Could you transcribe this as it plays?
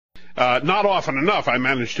not often enough, I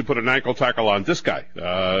managed to put an ankle tackle on this guy,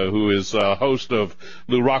 who is host of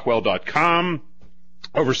LewRockwell.com.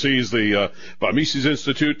 Oversees the Mises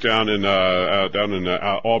Institute down in Auburn,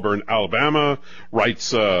 Alabama.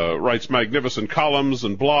 Writes magnificent columns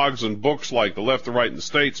and blogs and books like The Left, the Right, and the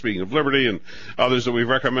State, Speaking of Liberty, and others that we've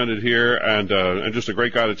recommended here. And just a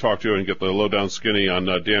great guy to talk to and get the lowdown skinny on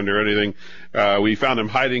damn near anything. We found him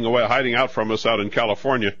hiding out from us out in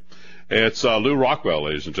California. It's Lew Rockwell,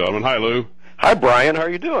 ladies and gentlemen. Hi, Lew. Hi, Brian. How are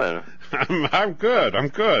you doing? I'm good.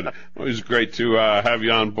 Always great to have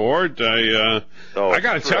you on board. I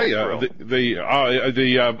got to tell you,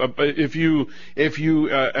 if you,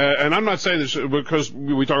 and I'm not saying this because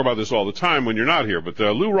we talk about this all the time when you're not here, but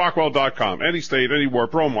LewRockwell.com, any state, any war,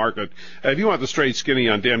 pro market. If you want the straight skinny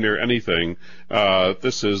on damn near anything,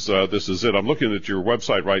 this is it. I'm looking at your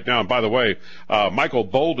website right now, and by the way, Michael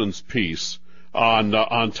Bolden's piece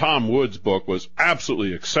on Tom Wood's book was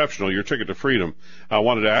absolutely exceptional. Your Ticket to Freedom. I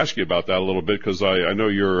wanted to ask you about that a little bit because I know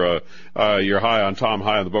you're high on Tom,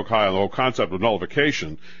 high on the book, high on the whole concept of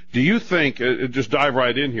nullification. Do you think? Just dive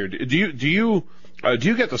right in here. Do you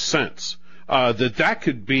get the sense that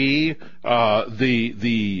could be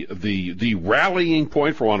the rallying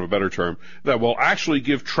point, for want of a better term, that will actually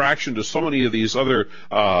give traction to so many of these other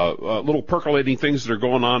little percolating things that are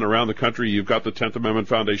going on around the country? You've got the 10th Amendment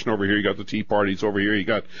Foundation over here. You got the Tea Parties over here.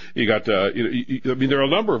 I mean, there are a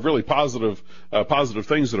number of really positive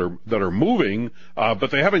things that are moving,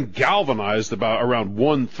 but they haven't galvanized around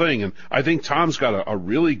one thing. And I think Tom's got a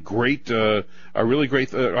really great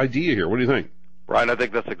idea here. What do you think? Ryan, I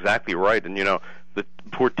think that's exactly right. And, the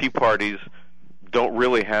poor Tea Parties don't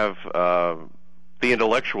really have the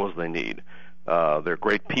intellectuals they need. They're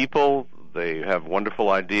great people. They have wonderful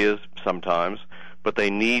ideas sometimes, but they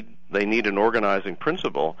need an organizing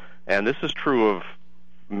principle. And this is true of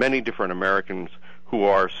many different Americans who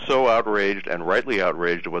are so outraged, and rightly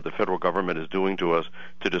outraged, at what the federal government is doing to us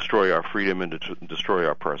to destroy our freedom and to destroy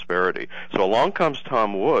our prosperity. So along comes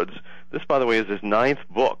Tom Woods. This, by the way, is his 9th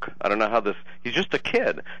book. I don't know how he's just a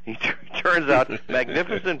kid. He turns out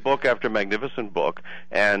magnificent book after magnificent book.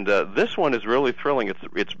 And this one is really thrilling.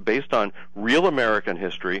 It's based on real American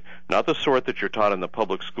history, not the sort that you're taught in the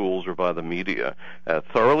public schools or by the media.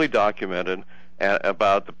 Thoroughly documented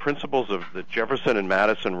about the principles that Jefferson and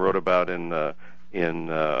Madison wrote about in the end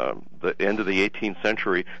of the 18th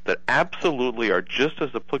century that absolutely are just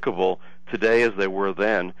as applicable today as they were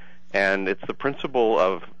then. And it's the principle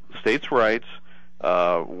of states' rights,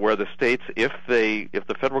 where the states, if the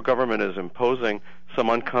federal government is imposing some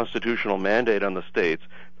unconstitutional mandate on the states,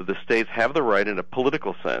 that the states have the right in a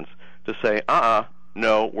political sense to say,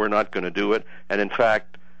 no, we're not going to do it. And in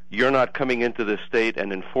fact, you're not coming into this state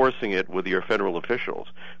and enforcing it with your federal officials.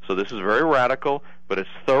 So this is very radical, but it's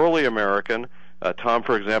thoroughly American. Tom,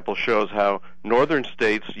 for example, shows how northern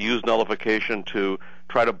states use nullification to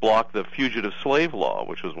try to block the fugitive slave law,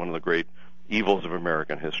 which was one of the great evils of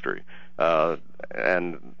American history.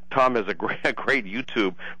 And Tom has a great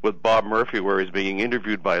YouTube with Bob Murphy where he's being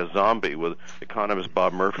interviewed by a zombie, with economist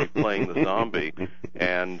Bob Murphy playing the zombie.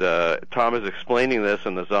 And Tom is explaining this,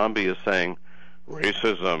 and the zombie is saying,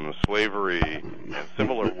 racism, slavery, and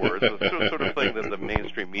similar words, the sort of thing that the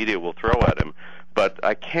mainstream media will throw at him. But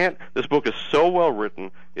this book is so well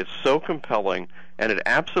written, it's so compelling, and it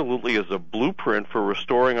absolutely is a blueprint for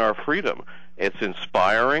restoring our freedom. It's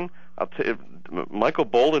inspiring. Michael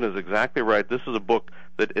Bolden is exactly right. This is a book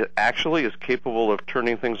that actually is capable of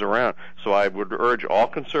turning things around. So I would urge all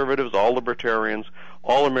conservatives, all libertarians,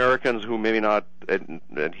 all Americans who maybe not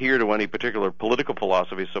adhere to any particular political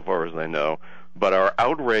philosophy so far as they know, but are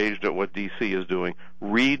outraged at what D.C. is doing,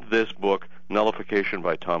 read this book, Nullification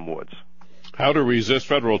by Tom Woods. How to Resist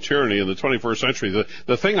Federal Tyranny in the 21st Century.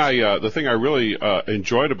 The thing I really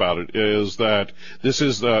enjoyed about it is that this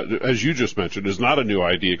is, as you just mentioned, is not a new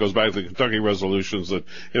idea. It goes back to the Kentucky resolutions that,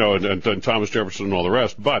 and Thomas Jefferson and all the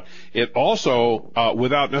rest. But it also,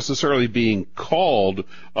 without necessarily being called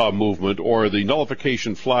a movement or the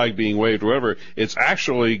nullification flag being waved or whatever, it's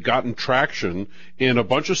actually gotten traction in a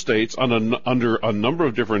bunch of states under a number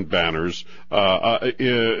of different banners, medical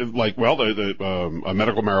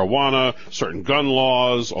marijuana, certain gun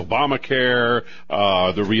laws, Obamacare,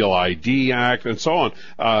 the Real ID Act, and so on,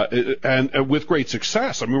 and with great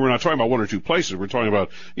success. I mean, we're not talking about one or two places. We're talking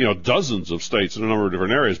about, dozens of states in a number of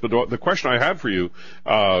different areas. But the question I have for you,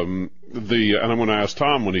 and I'm going to ask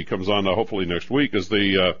Tom when he comes on, hopefully next week, is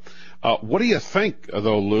what do you think,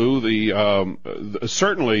 though, Lew?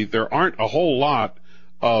 Certainly there aren't a whole lot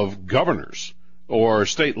of governors or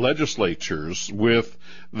state legislatures with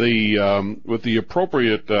the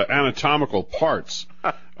appropriate anatomical parts,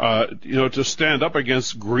 to stand up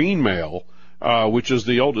against green mail, which is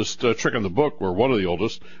the oldest trick in the book, or one of the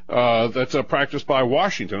oldest, that's practiced by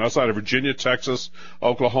Washington outside of Virginia, Texas,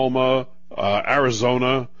 Oklahoma,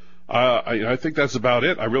 Arizona. I think that's about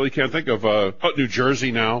it. I really can't think of New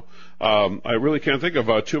Jersey now. I really can't think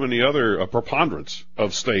of too many other preponderance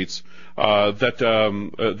of states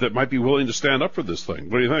that might be willing to stand up for this thing.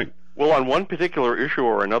 What do you think? Well, on one particular issue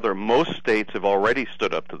or another, most states have already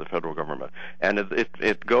stood up to the federal government, and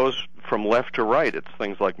it goes from left to right. It's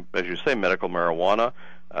things like, as you say, medical marijuana,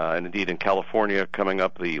 and indeed in California coming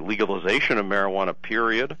up the legalization of marijuana,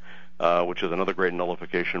 period. Which is another great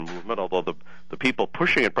nullification movement, although the people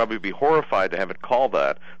pushing it probably be horrified to have it called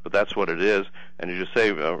that, but that's what it is. And as you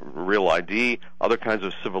say, real ID, other kinds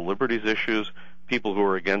of civil liberties issues, people who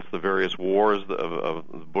are against the various wars of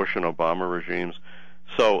the Bush and Obama regimes.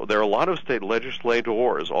 So there are a lot of state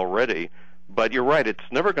legislators already, but you're right, it's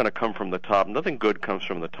never going to come from the top. Nothing good comes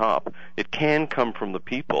from the top. It can come from the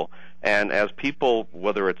people, and as people,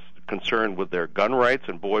 whether it's concerned with their gun rights,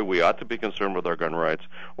 and boy, we ought to be concerned with our gun rights,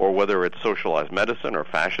 or whether it's socialized medicine or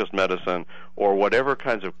fascist medicine, or whatever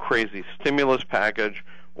kinds of crazy stimulus package,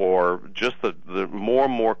 or just the more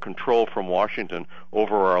and more control from Washington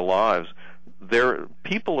over our lives,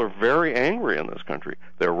 people are very angry in this country.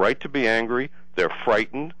 They're right to be angry. They're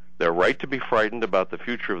frightened. They're right to be frightened about the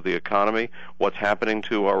future of the economy, what's happening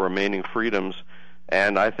to our remaining freedoms.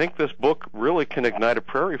 And I think this book really can ignite a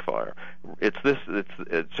prairie fire.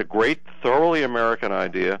 It's a great, thoroughly American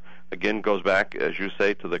idea. Again, goes back, as you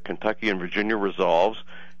say, to the Kentucky and Virginia resolves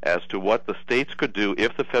as to what the states could do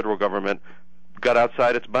if the federal government got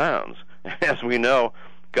outside its bounds. As we know,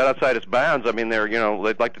 got outside its bounds. I mean,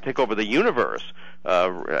 they'd like to take over the universe,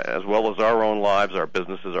 as well as our own lives, our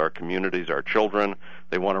businesses, our communities, our children.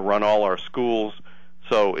 They want to run all our schools.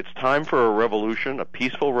 So it's time for a revolution, a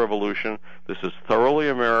peaceful revolution. This is thoroughly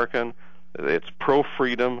American. It's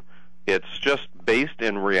pro-freedom. It's just based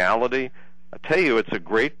in reality. I tell you, it's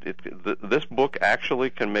this book actually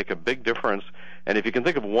can make a big difference. And if you can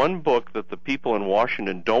think of one book that the people in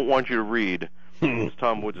Washington don't want you to read, it's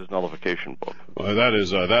Tom Woods' Nullification book. Well, that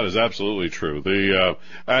is absolutely true.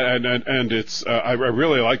 And it's I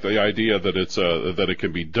really like the idea that that it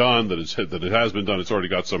can be done, that it has been done. It's already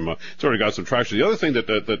got some traction. The other thing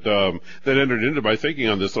that entered into my thinking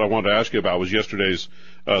on this that I wanted to ask you about was yesterday's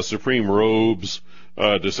Supreme Robes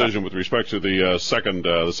decision with respect to the Second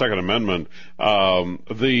Amendment.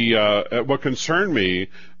 What concerned me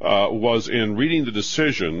was in reading the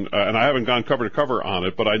decision, and I haven't gone cover to cover on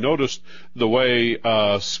it, but I noticed the way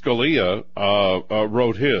Scalia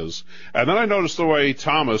wrote his, and then I noticed the way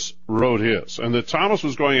Thomas wrote his, and that Thomas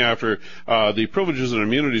was going after the Privileges and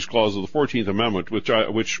Immunities Clause of the 14th Amendment,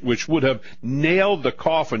 which would have nailed the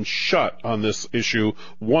coffin shut on this issue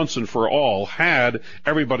once and for all had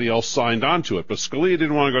everybody else signed on to it. But Scalia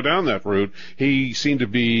didn't want to go down that route. He seemed to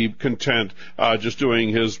be content just doing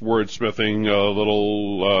his wordsmithing, a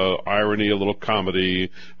little irony, a little comedy,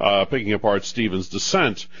 picking apart Stephen's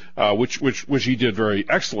dissent, which he did very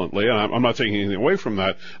excellently, and I'm not taking anything away from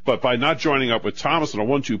that, but by not joining up with Thomas in a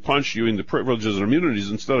 1-2 punch using the Privileges and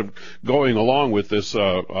Immunities instead of going along with this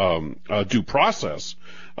due process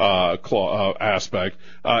aspect,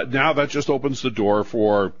 now that just opens the door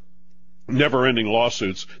for never-ending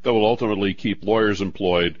lawsuits that will ultimately keep lawyers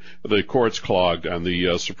employed, the courts clogged, and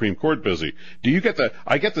the Supreme Court busy. Do you get that?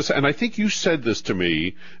 I get this, and I think you said this to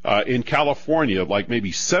me in California like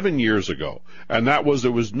maybe 7 years ago, and that was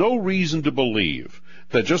there was no reason to believe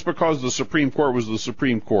that just because the Supreme Court was the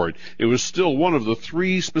Supreme Court, it was still one of the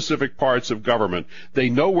 3 specific parts of government. They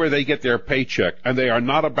know where they get their paycheck, and they are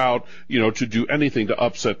not about, to do anything to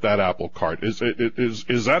upset that apple cart. Is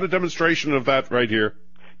that a demonstration of that right here?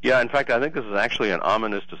 Yeah, in fact, I think this is actually an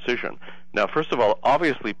ominous decision. Now, first of all,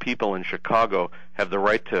 obviously people in Chicago have the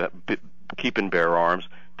right to keep and bear arms,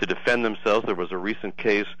 to defend themselves. There was a recent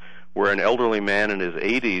case where an elderly man in his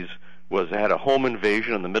 80s had a home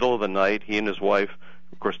invasion in the middle of the night. He and his wife,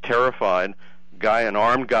 of course, terrified. An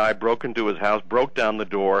armed guy broke into his house, broke down the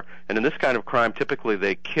door, and in this kind of crime, typically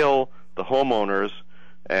they kill the homeowners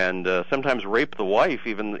and sometimes rape the wife,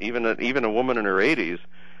 even a woman in her 80s.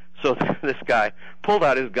 So this guy pulled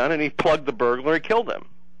out his gun and he plugged the burglar and killed him.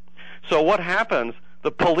 So what happens?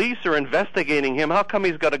 The police are investigating him. How come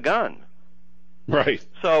he's got a gun? Right.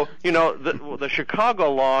 So, the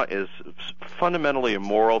Chicago law is fundamentally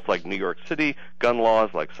immoral. It's like New York City gun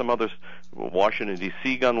laws, like some other Washington,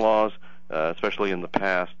 D.C. gun laws, especially in the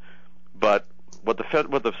past. But what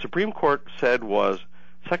the Supreme Court said was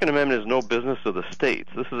Second Amendment is no business of the states.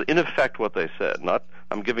 This is in effect what they said. Not,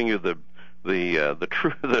 I'm giving you the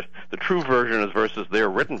true version as versus their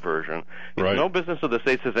written version. It's right. No business of the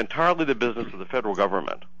states. It's entirely the business of the federal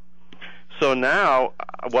government. So now,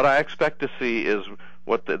 what I expect to see is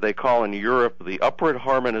what they call in Europe the upward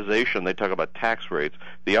harmonization. They talk about tax rates.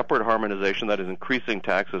 The upward harmonization, that is increasing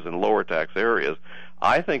taxes in lower tax areas.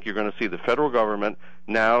 I think you're going to see the federal government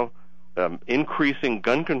now increasing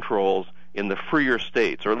gun controls in the freer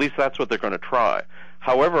states, or at least that's what they're going to try.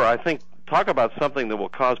 However, I think, talk about something that will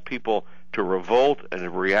cause people to revolt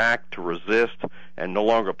and react, to resist, and no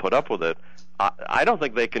longer put up with it. I don't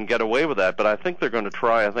think they can get away with that, but I think they're going to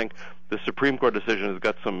try. I think the Supreme Court decision has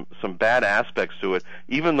got some bad aspects to it,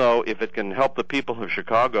 even though if it can help the people of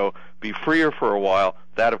Chicago be freer for a while,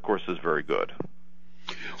 that, of course, is very good.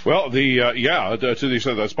 Well, to the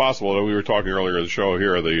extent that's possible. We were talking earlier in the show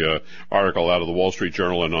here, the article out of the Wall Street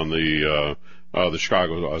Journal and on the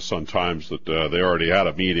Chicago Sun-Times that they already had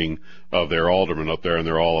a meeting of their aldermen up there, and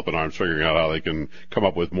they're all up in arms figuring out how they can come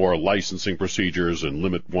up with more licensing procedures and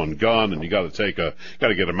limit one gun. And you got to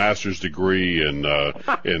get a master's degree in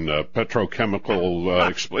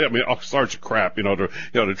petrochemical. I mean, all sorts of crap,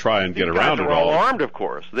 to try and get around it all. They're all armed, of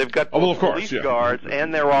course. They've got police guards,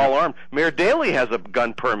 and they're all armed. Mayor Daley has a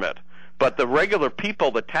gun permit. But the regular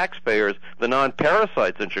people, the taxpayers, the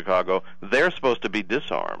non-parasites in Chicago, they're supposed to be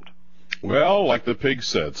disarmed. Well, like the pig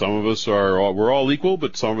said, we're all equal,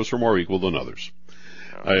 but some of us are more equal than others.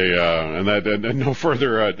 And no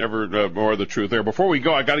further, never more of the truth there. Before we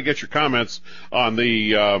go, I got to get your comments on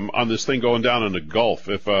on this thing going down in the Gulf.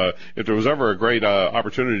 If there was ever a great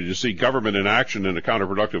opportunity to see government in action in a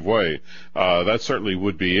counterproductive way, that certainly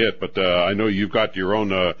would be it. But I know you've got your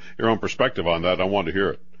own perspective on that. I want to hear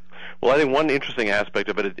it. Well, I think one interesting aspect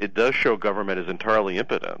of it does show government is entirely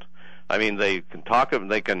impotent. I mean, they can talk,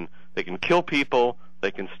 they can kill people,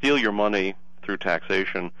 they can steal your money through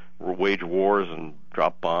taxation, wage wars, and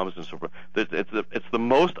drop bombs and so forth. It's the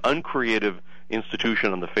most uncreative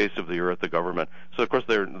institution on the face of the earth, the government. So of course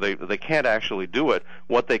they can't actually do it.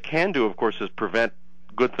 What they can do, of course, is prevent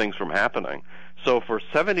good things from happening. So for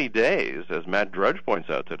 70 days, as Matt Drudge points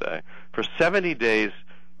out today, for 70 days,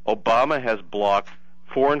 Obama has blocked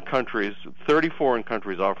foreign countries, 30 foreign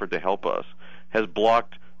countries offered to help us, has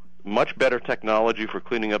blocked much better technology for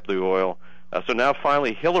cleaning up the oil. So now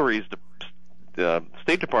finally Hillary's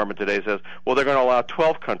State Department today says, well, they're going to allow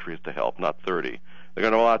 12 countries to help, not 30. They're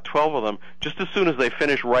going to allow 12 of them just as soon as they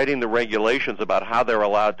finish writing the regulations about how they're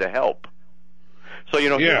allowed to help. So,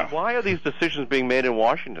 why are these decisions being made in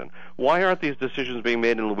Washington? Why aren't these decisions being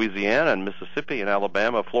made in Louisiana and Mississippi and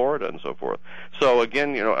Alabama, Florida, and so forth? So,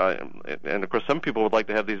 again, and of course some people would like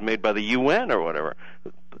to have these made by the UN or whatever.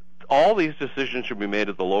 All these decisions should be made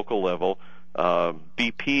at the local level.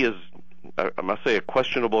 BP is, I must say, a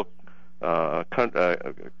questionable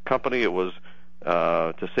company. It was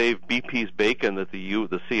to save BP's bacon that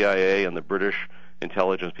the CIA and the British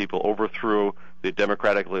intelligence people overthrew the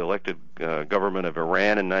democratically elected government of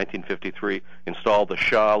Iran in 1953, installed the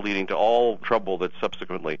Shah, leading to all trouble that's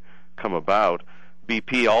subsequently come about.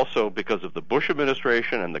 BP also, because of the Bush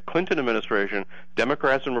administration and the Clinton administration,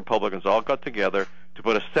 Democrats and Republicans all got together to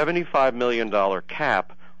put a $75 million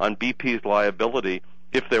cap on BP's liability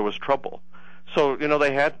if there was trouble. So,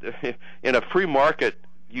 they had, in a free market,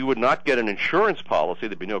 you would not get an insurance policy.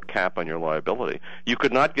 There'd be no cap on your liability. You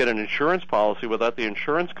could not get an insurance policy without the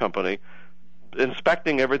insurance company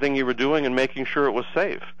inspecting everything you were doing and making sure it was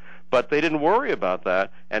safe. But they didn't worry about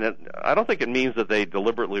that, and I don't think it means that they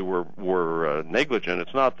deliberately were negligent.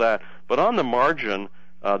 It's not that. But on the margin,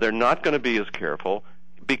 they're not going to be as careful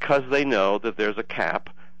because they know that there's a cap,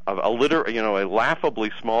 a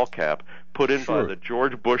laughably small cap put in by the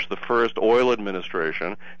George Bush the first oil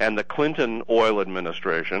administration and the Clinton oil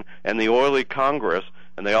administration and the oily Congress,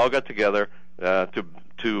 and they all got together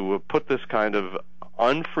to put this kind of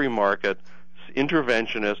unfree market,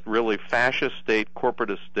 interventionist, really fascist state,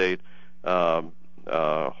 corporatist state,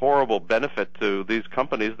 horrible benefit to these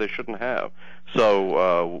companies they shouldn't have.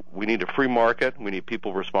 So we need a free market. We need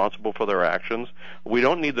people responsible for their actions. We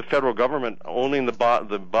don't need the federal government owning the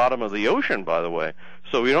bottom of the ocean, by the way.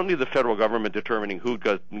 So we don't need the federal government determining who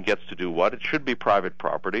gets to do what. It should be private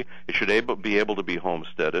property. It should be able to be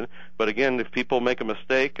homesteaded. But again, if people make a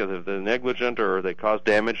mistake, if they're negligent or they cause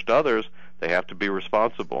damage to others, they have to be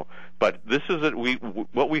responsible. But this is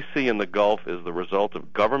what we see in the Gulf is the result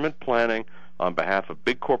of government planning on behalf of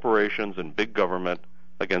big corporations and big government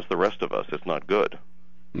against the rest of us. It's not good.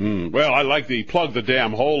 Well, I like the plug the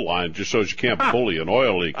damn hole line, just shows you can't bully an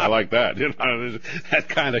oil leak. I like that. You know, that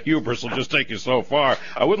kind of hubris will just take you so far.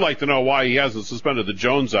 I would like to know why he hasn't suspended the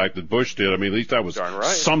Jones Act that Bush did. I mean, at least that was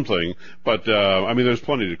something. But, I mean, there's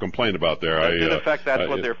plenty to complain about there. In effect, that's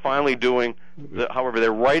what they're finally doing. However,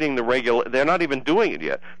 they're writing they're not even doing it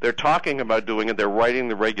yet. They're talking about doing it. They're writing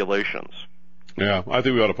the regulations. Yeah, I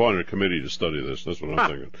think we ought to appoint a committee to study this. That's what I'm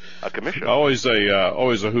thinking. A commission. Always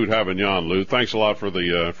a hoot having you on, Lew. Thanks a lot for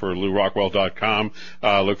LewRockwell.com.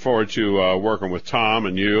 Look forward to working with Tom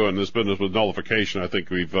and you and this business with nullification. I think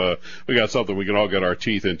we got something we can all get our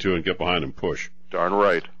teeth into and get behind and push. Darn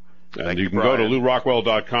right. And you can go to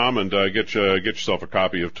LewRockwell.com and get yourself a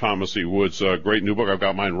copy of Thomas E. Wood's great new book. I've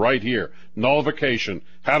got mine right here. Nullification: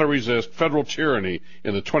 How to Resist Federal Tyranny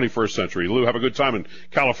in the 21st Century. Lew, have a good time in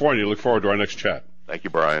California. Look forward to our next chat. Thank you,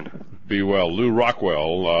 Brian. Be well. Lew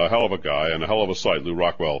Rockwell, hell of a guy and a hell of a site,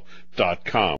 LewRockwell.com.